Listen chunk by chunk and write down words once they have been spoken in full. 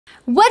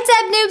What's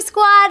up, Noob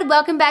Squad?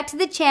 Welcome back to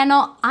the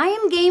channel. I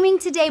am gaming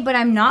today, but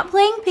I'm not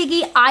playing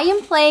Piggy. I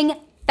am playing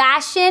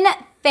Fashion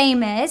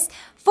Famous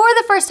for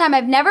the first time.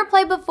 I've never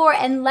played before,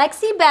 and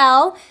Lexie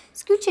Bell,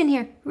 scooch in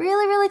here,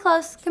 really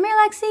close. Come here,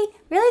 Lexie,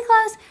 really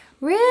close,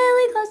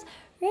 really close.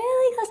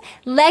 Really close.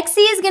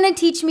 Lexie is gonna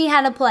teach me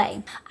how to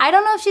play. I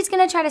don't know if she's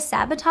gonna try to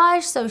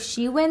sabotage so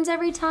she wins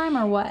every time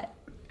or what.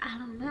 I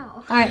don't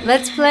know. All right,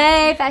 let's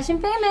play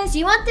Fashion Famous. Do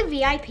you want the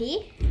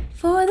VIP?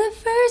 For the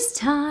first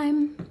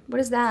time.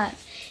 What is that?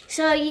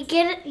 So you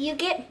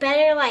get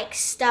better like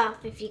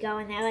stuff if you go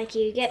in there. Like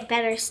you get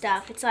better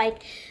stuff. It's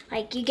like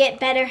you get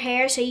better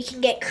hair, so you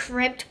can get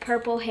crimped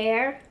purple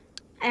hair.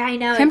 I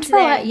know. Crimped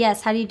purple hair?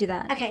 Yes. How do you do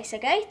that? Okay, so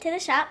go to the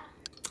shop.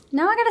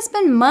 Now I gotta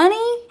spend money?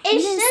 You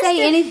didn't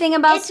say anything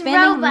about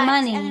spending Robux,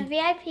 money. And the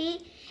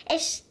VIP,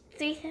 it's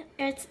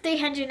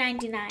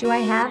 $399. Do I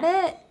have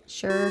it?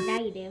 Sure. Now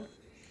you do.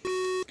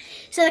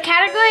 So the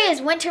category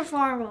is winter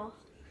formal.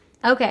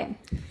 Okay.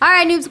 All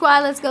right, Noob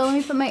Squad, let's go. Let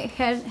me put my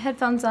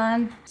headphones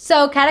on.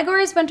 So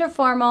category is winter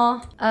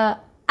formal.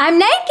 I'm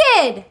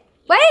naked.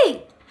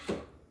 Wait.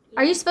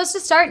 Are you supposed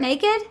to start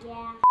naked?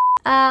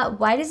 Yeah.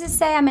 Why does it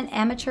say I'm an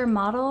amateur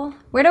model?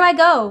 Where do I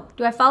go?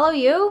 Do I follow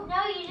you?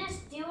 No, you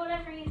just do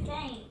whatever you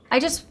think.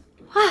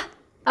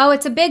 Oh,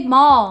 it's a big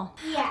mall.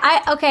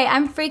 Yeah. Okay,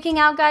 I'm freaking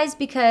out, guys,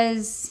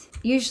 because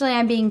usually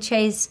I'm being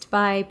chased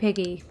by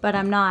Piggy, but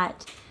I'm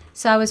not.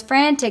 So I was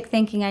frantic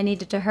thinking I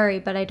needed to hurry,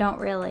 but I don't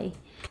really.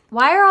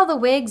 Why are all the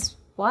wigs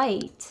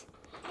white?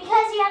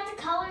 Because you have to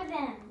color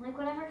them, like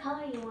whatever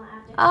color you want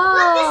after. Oh.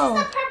 Look, this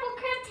is the purple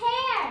crimped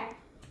hair.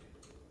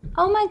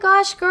 Oh my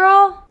gosh,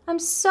 girl. I'm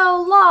so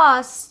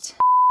lost.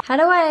 How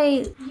do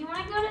I... You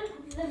want to go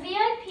to the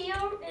VIP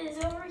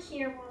is over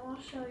here, Mom.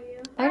 I'll show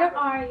you. Where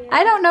are you?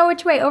 I don't know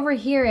which way over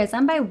here is.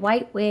 I'm by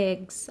white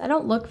wigs. I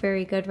don't look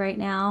very good right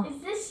now.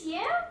 Is this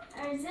you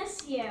or is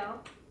this you?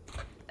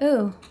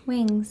 Ooh,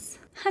 wings.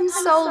 I'm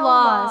so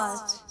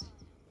lost.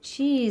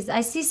 Jeez,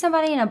 I see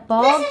somebody in a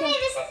ball. This is me,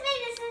 this is me,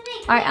 this is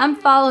me. All right, I'm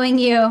following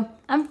you.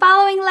 I'm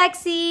following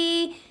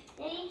Lexie.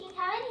 Then you can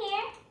come in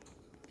here.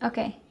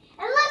 Okay.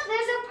 And look,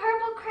 there's a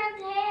purple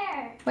crimped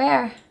hair.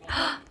 Where?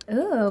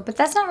 Ooh, but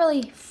that's not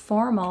really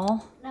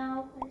formal.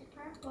 No, it's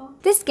purple.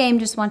 This game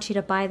just wants you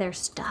to buy their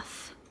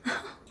stuff.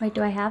 Wait,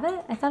 do I have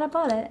it? I thought I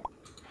bought it.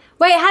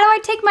 Wait, how do I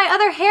take my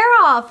other hair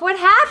off? What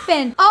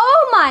happened?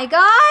 Oh my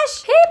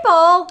gosh,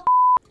 people.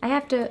 I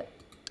have to...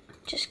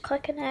 Just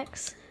click an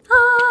X.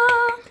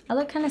 Ah, I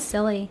look kind of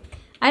silly.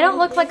 I don't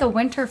look like a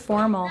winter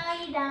formal.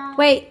 No, you don't.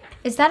 Wait,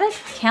 is that a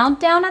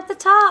countdown at the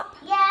top?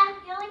 Yeah,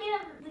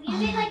 you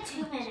get like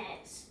 2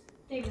 minutes.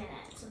 3 minutes,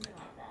 something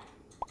like that.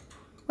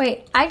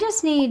 Wait, I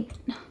just need...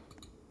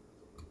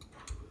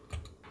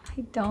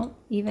 I don't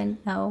even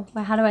know.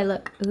 How do I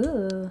look?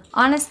 Ooh.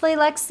 Honestly,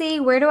 Lexie,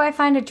 where do I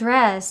find a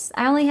dress?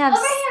 I only have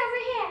over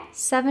here.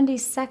 70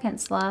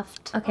 seconds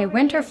left. Okay,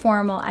 winter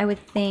formal, I would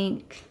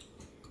think.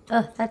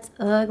 Ugh, that's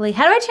ugly.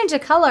 How do I change the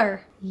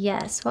color?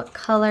 Yes, what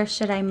color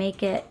should I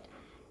make it?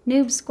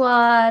 Noob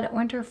Squad,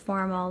 winter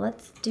formal.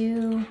 Let's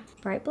do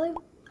bright blue.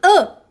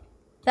 Ugh,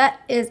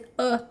 that is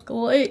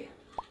ugly.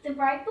 The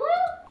bright blue?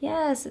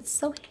 Yes, it's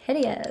so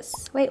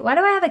hideous. Wait, why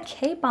do I have a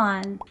cape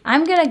on?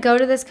 I'm gonna go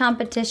to this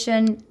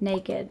competition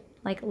naked,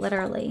 like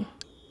literally.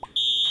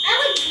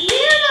 That looks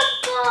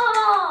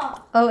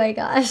beautiful! Oh my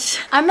gosh.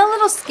 I'm a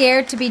little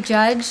scared to be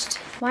judged.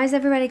 Why is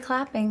everybody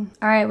clapping?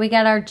 All right, we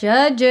got our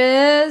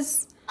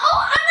judges.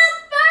 Oh, I'm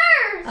the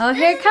first! Oh,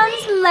 here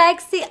comes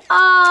Lexie.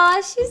 Aw,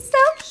 she's so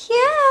cute.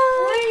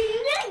 What are you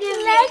gonna give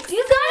Lexie. me?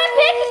 You gotta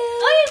pick it.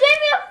 Oh, you gave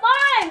me a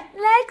 5.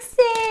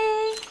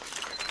 Lexie.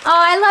 Oh,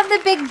 I love the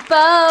big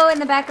bow in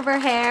the back of her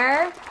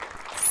hair.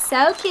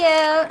 So cute.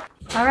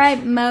 All right,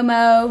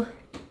 Momo.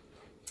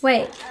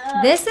 Wait,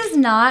 this is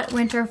not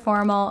winter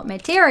formal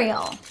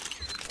material.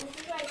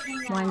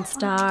 1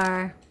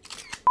 star.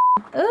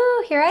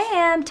 Ooh, here I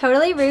am,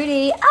 totally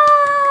Rudy.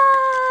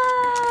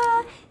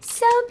 Ah,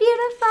 so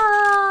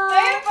beautiful.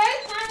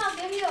 First time I'll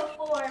give you a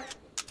 4.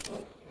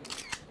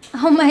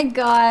 Oh my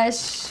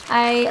gosh,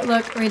 I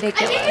look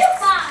ridiculous. I give you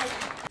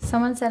 5.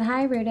 Someone said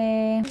hi,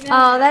 Rudy.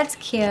 Oh, that's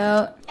cute.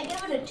 I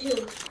give it a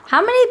 2.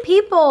 How many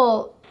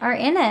people are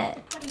in it?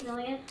 20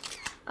 million.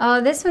 Oh,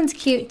 this one's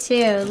cute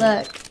too.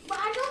 Look. But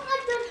I don't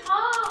like the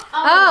top.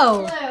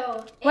 Oh.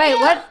 Blue. Wait,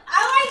 Ew, what? I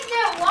like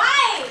the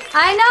white.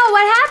 I know.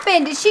 What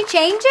happened? Did she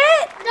change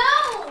it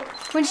No.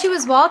 when she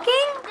was walking?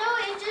 No,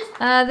 it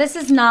just. This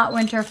is not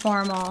winter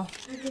formal.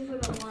 I give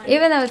it a 1.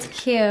 Even though it's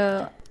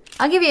cute.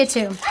 I'll give you a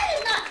 2. That is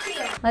not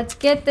cute. Let's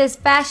get this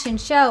fashion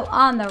show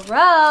on the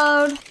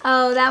road.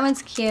 Oh, that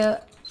one's cute.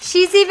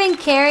 She's even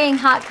carrying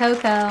hot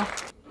cocoa.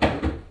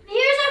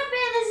 Here's our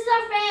fan. This is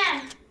our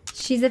fan.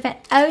 She's a fan.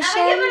 I'm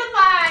gonna give it a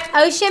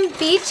 5. Ocean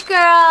beach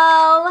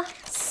girl.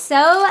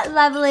 So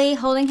lovely,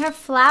 holding her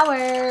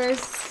flowers.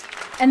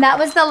 And that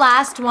was the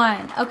last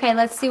one. Okay,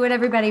 let's see what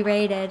everybody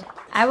rated.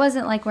 I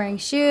wasn't like wearing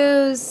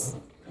shoes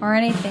or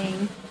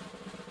anything.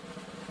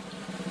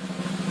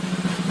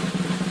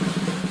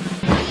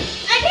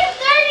 I gave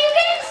 30. You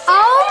gave 6.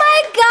 Oh my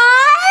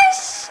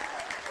gosh!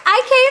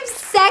 I came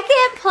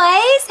second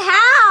place?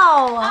 How?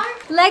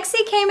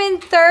 Lexie came in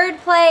 3rd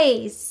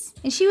place.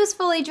 And she was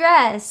fully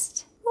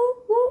dressed. Woo,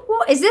 woo,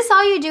 woo. Is this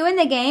all you do in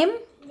the game?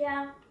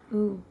 Yeah.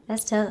 Ooh,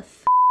 that's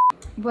tough.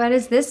 What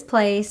is this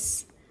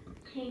place?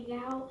 Hang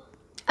out.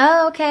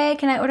 Oh, okay.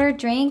 Can I order a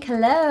drink?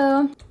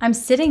 Hello. I'm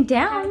sitting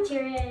down.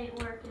 Cafeteria ain't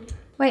working.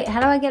 Wait,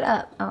 how do I get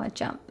up? Oh, I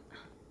jump.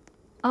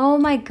 Oh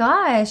my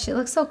gosh, it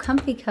looks so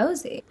comfy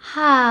cozy.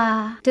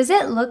 Ha. Does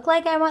it look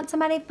like I want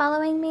somebody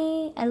following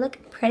me? I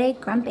look pretty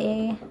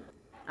grumpy.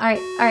 All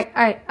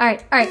right.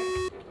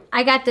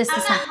 I got this I'm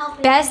this not time.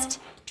 helping Best.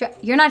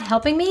 You're not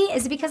helping me?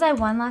 Is it because I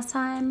won last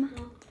time?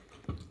 No.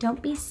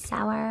 Don't be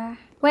sour.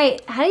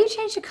 Wait, how do you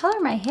change the color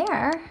of my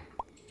hair?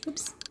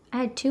 Oops, I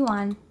had 2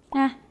 on.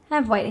 I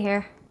have white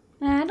hair.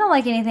 I don't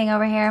like anything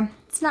over here.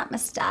 It's not my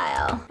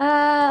style.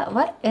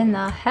 What in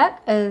the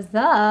heck is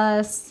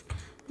this?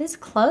 These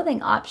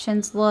clothing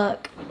options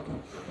look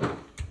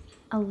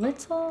a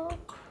little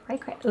cray.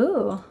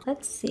 Ooh,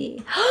 let's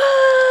see.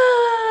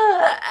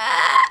 Oh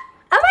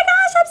my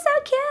gosh, I'm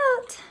so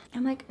cute.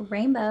 I'm like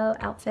rainbow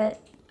outfit.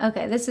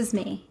 Okay, this is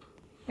me.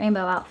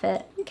 Rainbow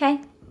outfit.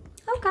 Okay.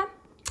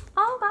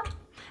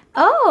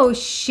 Oh,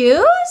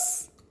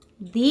 shoes?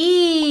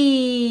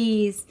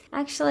 These.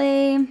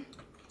 Actually,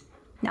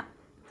 no.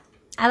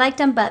 I liked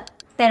them, but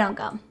they don't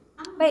go.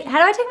 Wait, how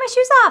do I take my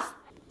shoes off?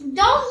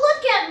 Don't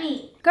look at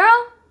me.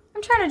 Girl,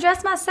 I'm trying to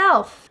dress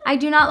myself. I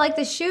do not like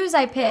the shoes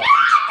I picked.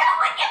 Don't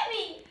look at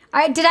me.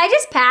 All right, did I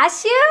just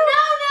pass you?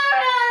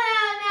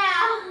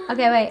 No.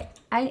 Okay, wait.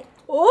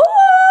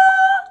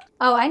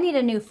 Oh, I need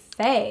a new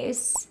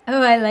face.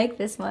 Oh, I like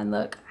this one.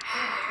 Look.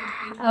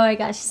 Oh my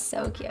gosh,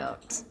 so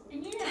cute.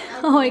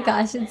 Oh my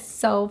gosh, it's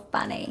so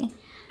funny.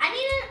 I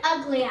need an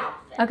ugly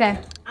outfit. Okay.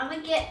 I'm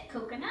gonna get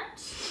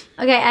coconuts.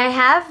 Okay, I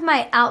have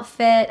my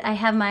outfit. I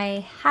have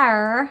my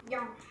hair.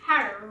 Your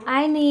hair.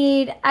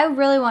 I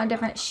really want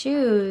different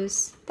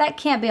shoes. That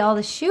can't be all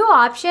the shoe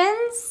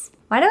options.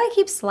 Why do I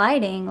keep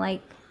sliding?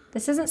 Like,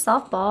 this isn't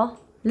softball.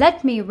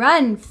 Let me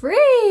run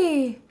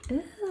free.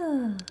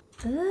 Ooh.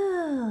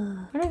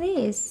 What are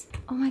these?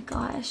 Oh my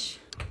gosh.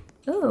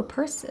 Ooh,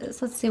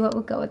 purses. Let's see what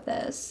would go with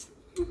this.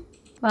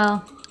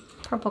 Well,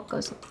 purple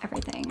goes with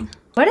everything.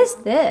 What is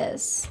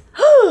this?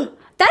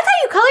 That's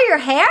how you color your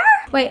hair?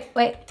 Wait.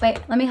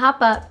 Let me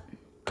hop up.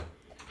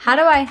 How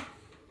do I?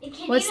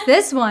 What's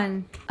this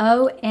one?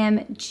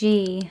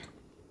 OMG.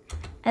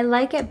 I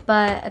like it,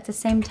 but at the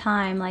same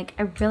time, like,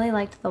 I really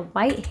liked the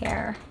white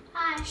hair.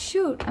 Hi.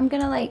 Shoot, I'm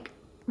gonna like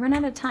run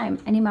out of time.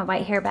 I need my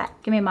white hair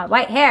back. Give me my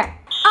white hair.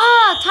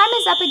 Ah, time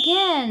is up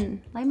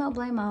again. Lame-o,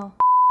 blame-o.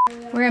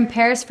 We're in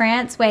Paris,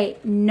 France.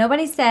 Wait,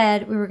 nobody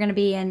said we were gonna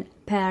be in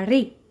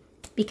Paris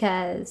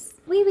because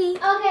Okay,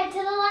 to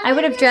the left. I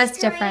would have of your dressed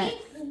screen, different.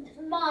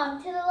 Mom,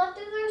 to the left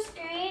of your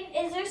screen,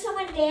 is there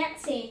someone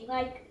dancing?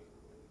 Like,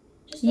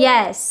 just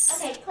Yes.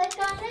 Okay, click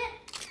on it.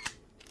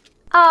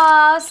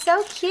 Oh,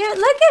 so cute.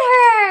 Look at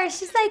her.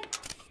 She's like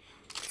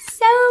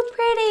so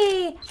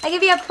pretty. I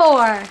give you a 4.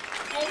 I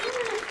give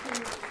it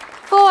a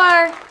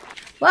 4.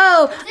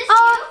 Whoa. Is this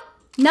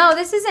No,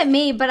 this isn't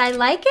me, but I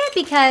like it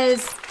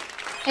because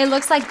it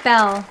looks like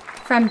Belle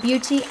from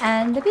Beauty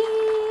and the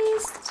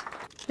Beast.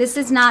 This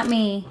is not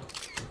me.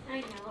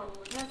 I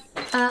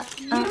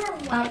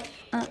know.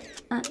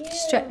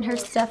 She's strutting her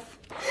stuff.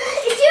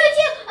 It's you.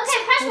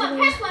 Okay, press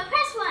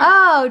one.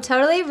 Oh,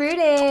 totally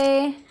Rudy.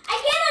 I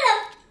give it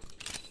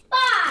a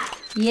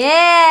 5.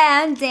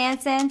 Yeah, I'm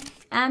dancing.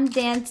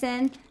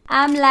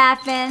 I'm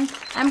laughing.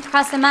 I'm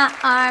crossing my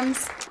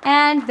arms.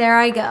 And there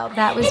I go.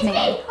 That was It's me.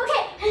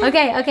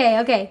 Okay.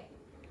 Okay.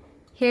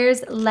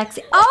 Here's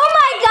Lexie. Oh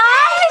my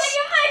gosh!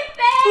 Look at my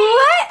face.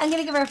 What? I'm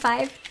gonna give her a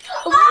 5.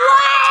 What?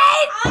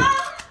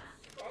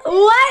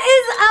 What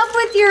is up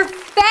with your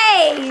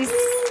face?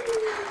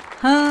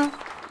 Huh?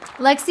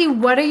 Lexie,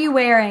 what are you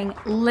wearing?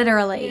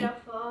 Literally.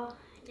 Beautiful.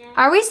 Yeah.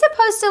 Are we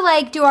supposed to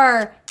like do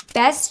our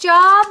best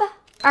job?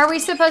 Are we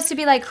supposed to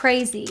be like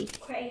crazy?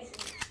 Crazy.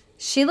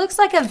 She looks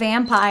like a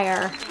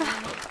vampire.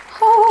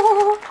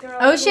 Oh,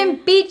 Ocean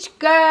Beach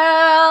girl.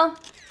 I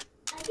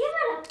give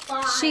it a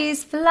 5.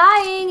 She's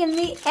flying in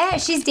the air.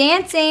 She's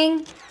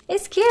dancing.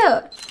 It's cute.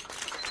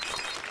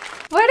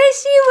 What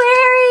is she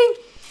wearing?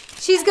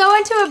 She's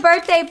going to a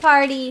birthday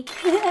party.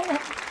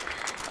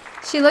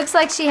 She looks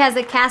like she has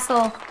a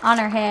castle on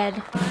her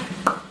head.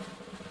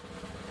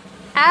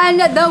 And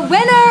the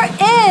winner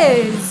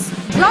is,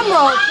 drum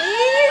roll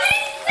please.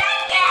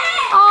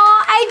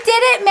 Oh, I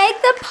didn't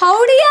make the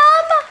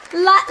podium.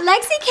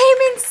 Lexie came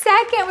in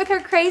second with her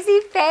crazy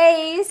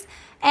face.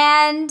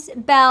 And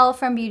Belle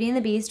from Beauty and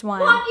the Beast won.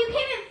 Mom, you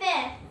came in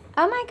 5th.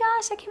 Oh my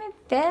gosh, I came in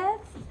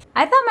 5th.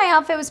 I thought my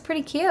outfit was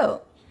pretty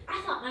cute. I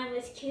thought mine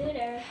was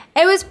cuter.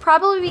 It was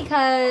probably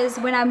because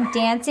when I'm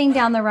dancing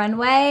down the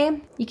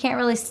runway, you can't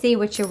really see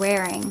what you're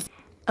wearing.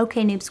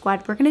 Okay, Noob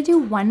Squad, we're gonna do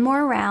one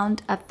more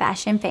round of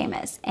Fashion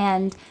Famous.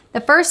 And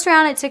the first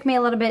round, it took me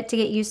a little bit to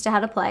get used to how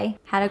to play,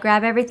 how to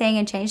grab everything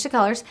and change the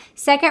colors.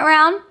 Second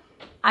round,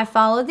 I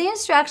followed the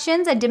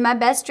instructions. I did my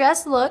best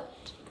dress look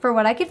for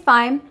what I could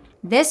find.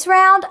 This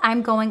round,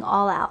 I'm going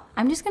all out.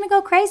 I'm just gonna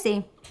go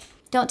crazy.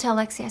 Don't tell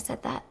Lexie I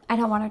said that. I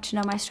don't want her to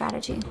know my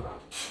strategy.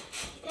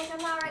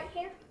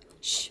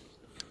 Shh.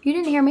 You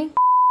didn't hear me.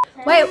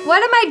 Wait,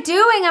 what am I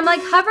doing? I'm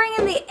like hovering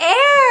in the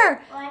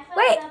air.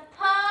 Wait.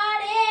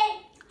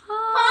 Party!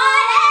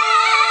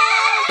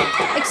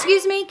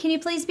 Excuse me, can you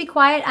please be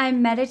quiet?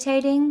 I'm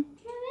meditating.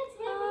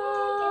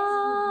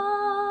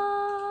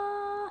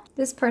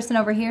 This person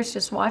over here is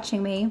just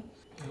watching me.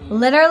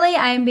 Literally,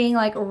 I am being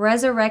like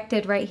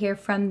resurrected right here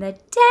from the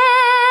dead.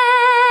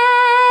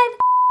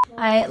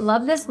 I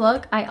love this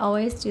look. I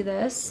always do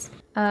this.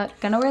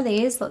 Gonna wear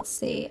these. Let's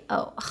see.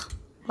 Oh,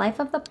 life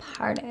of the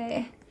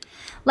party.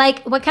 Like,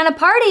 what kind of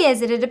party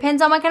is it? It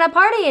depends on what kind of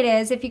party it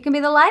is. If you can be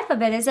the life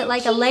of it. Is it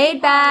like a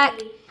laid back,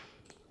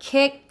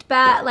 kicked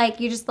back, like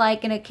you just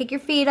like gonna kick your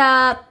feet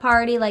up,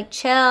 party, like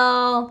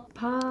chill?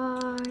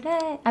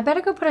 Party. I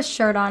better go put a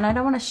shirt on. I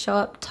don't want to show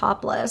up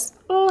topless.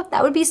 Oh,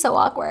 that would be so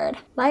awkward.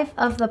 Life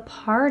of the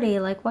party.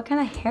 Like, what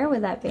kind of hair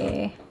would that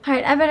be? All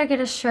right, I better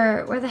get a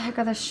shirt. Where the heck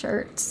are the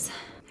shirts?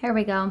 Here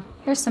we go.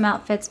 Here's some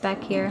outfits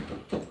back here.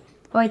 Oh,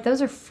 wait,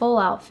 those are full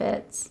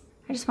outfits.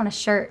 I just want a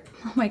shirt.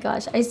 Oh my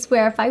gosh, I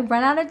swear if I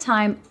run out of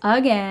time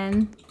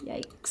again,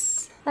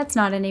 yikes. That's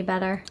not any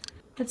better.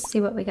 Let's see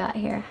what we got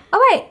here.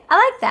 Oh wait,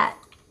 I like that.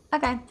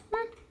 Okay,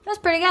 that's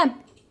pretty good.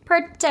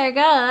 Pretty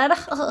good.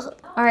 All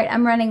right,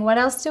 I'm running. What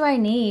else do I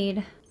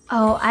need?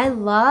 Oh, I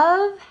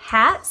love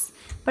hats,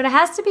 but it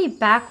has to be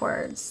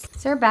backwards.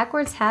 Is there a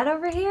backwards hat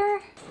over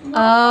here?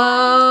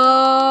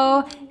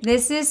 Oh,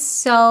 this is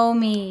so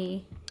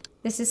me.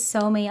 This is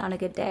so me on a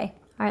good day.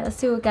 All right, let's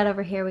see what we got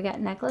over here. We got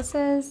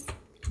necklaces.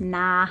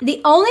 Nah.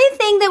 The only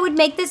thing that would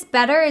make this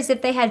better is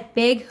if they had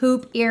big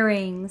hoop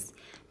earrings,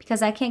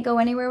 because I can't go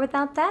anywhere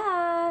without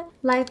that.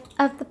 Life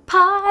of the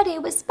party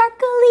with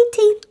sparkly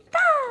teeth.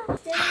 Ah.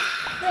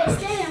 Wait,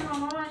 stay there,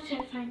 Mom. I'm not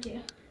trying to find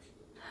you.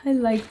 I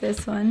like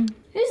this one.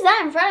 Who's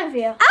that in front of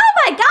you? Oh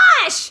my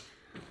gosh!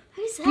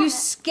 Who's that? You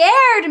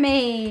scared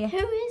me. Who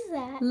is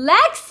that?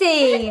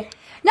 Lexie!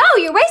 No,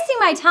 you're wasting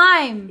my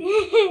time.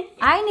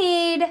 I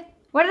need...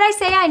 What did I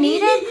say I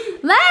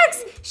needed?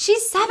 Lex!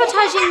 She's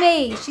sabotaging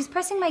me. She's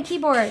pressing my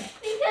keyboard.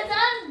 Because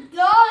I'm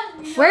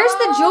done. Where's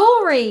the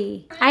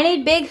jewelry? I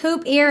need big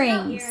hoop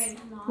earrings.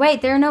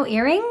 Wait, there are no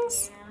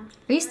earrings?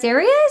 Are you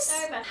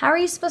serious? How are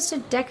you supposed to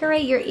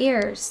decorate your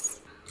ears?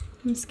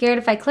 I'm scared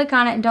if I click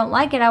on it and don't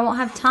like it, I won't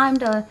have time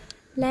to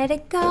let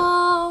it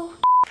go.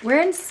 We're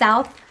in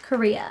South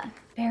Korea.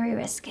 Very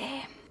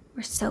risky.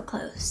 We're so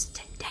close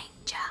to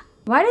danger.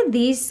 Why did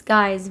these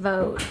guys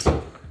vote?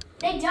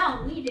 They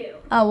don't, we do.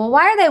 Oh, well,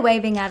 why are they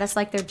waving at us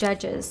like they're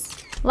judges?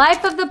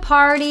 Life of the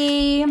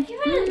party. I give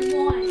it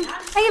a 1.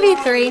 I give you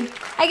a 3.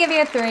 I give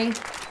you a 3.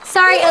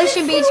 Sorry,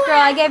 Ocean Beach girl,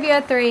 I gave you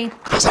a 3.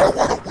 Because I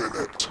want to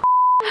win it.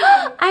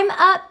 I'm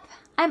up.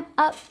 I'm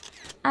up.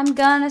 I'm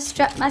gonna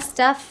strut my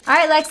stuff. All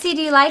right, Lexie,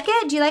 do you like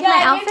it? Do you like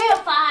my outfit? I give you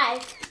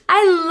a 5.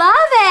 I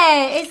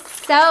love it.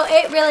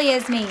 It really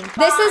is me.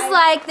 This is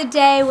like the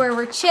day where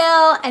we're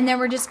chill and then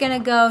we're just gonna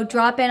go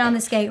drop in on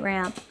the skate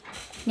ramp.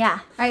 Yeah.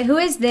 All right, who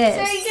is this?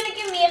 So are you gonna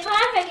give me a 5?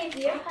 I give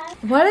you a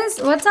 5.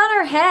 What's on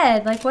her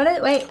head? Like what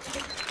is, wait.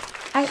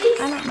 I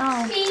don't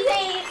know. She's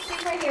a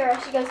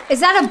superhero. She goes, Is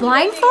that a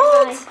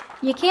blindfold?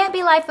 You can't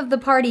be life of the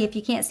party if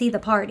you can't see the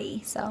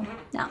party, so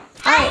no. All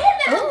right.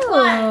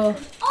 Ooh.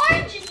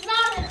 Orange is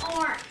not an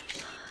orange.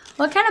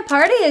 What kind of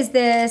party is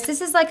this?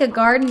 This is like a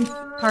garden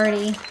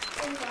party.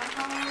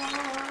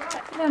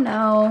 I don't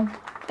know.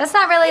 That's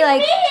not really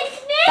like,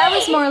 It's me. that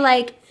was more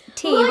like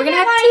tea. Look We're gonna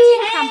at have my tea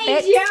and change,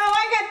 crumpets. Yo,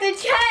 I got the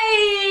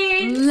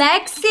change.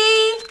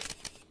 Lexie.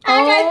 I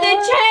got the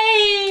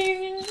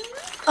change.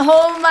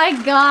 Oh my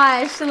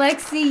gosh,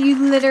 Lexie, you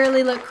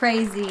literally look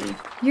crazy.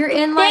 You're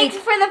in like, Thanks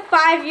for the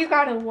 5. You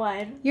got a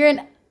 1. you're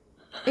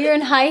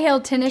in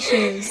high-heeled tennis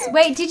shoes.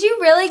 Wait, did you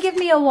really give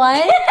me a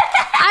 1?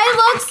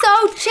 I look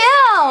so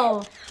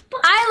chill.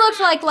 I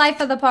looked like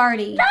life of the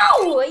party.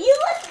 No, you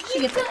look. She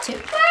gets it too.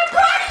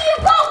 Why do you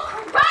go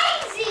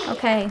crazy?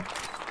 Okay,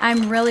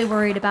 I'm really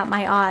worried about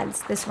my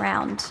odds this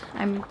round.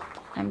 I'm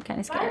kind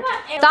of scared.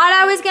 What about Thought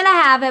I was gonna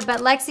have it,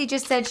 but Lexie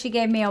just said she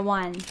gave me a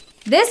 1.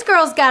 This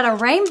girl's got a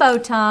rainbow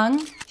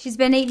tongue. She's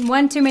been eating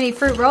one too many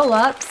fruit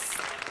roll-ups.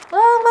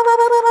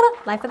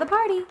 Life of the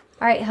party.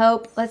 All right,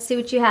 Hope, let's see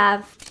what you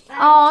have.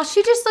 Oh,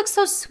 she just looks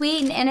so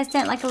sweet and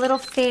innocent, like a little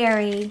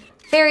fairy.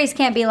 Fairies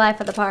can't be life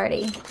of the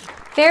party.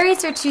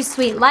 Fairies are too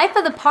sweet. Life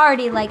of the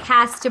party like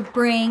has to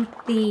bring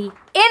the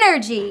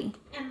energy.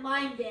 And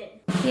mine did.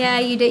 Yeah,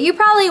 you did. You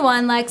probably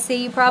won,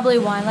 Lexie. You probably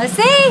won. Let's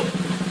see.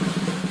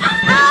 Oh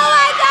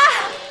my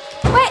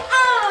God. Wait.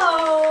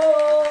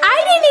 Oh.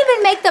 I didn't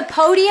even make the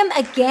podium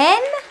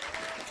again?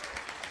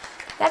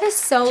 That is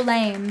so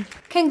lame.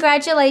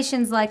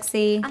 Congratulations,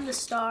 Lexie. I'm the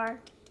star.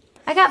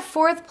 I got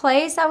 4th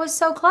place. I was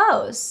so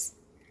close.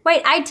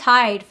 Wait, I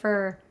tied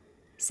for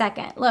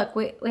 2nd. Look,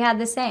 we had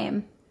the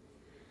same.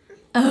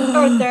 Or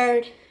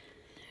 3rd.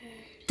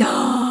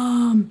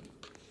 Dumb.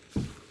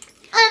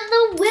 I'm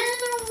the winner.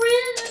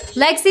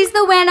 Lexie's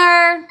the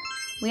winner.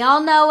 We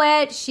all know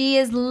it. She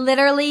is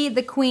literally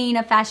the queen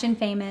of Fashion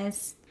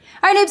Famous.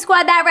 All right, Noob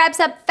Squad, that wraps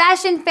up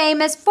Fashion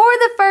Famous for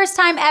the first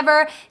time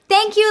ever.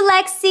 Thank you,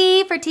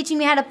 Lexie, for teaching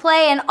me how to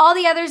play and all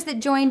the others that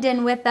joined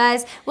in with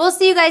us. We'll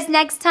see you guys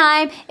next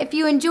time. If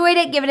you enjoyed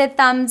it, give it a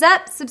thumbs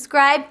up,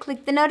 subscribe,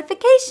 click the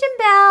notification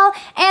bell,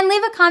 and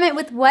leave a comment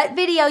with what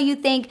video you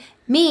think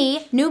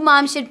me, Noob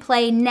Mom, should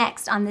play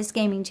next on this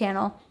gaming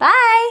channel.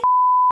 Bye!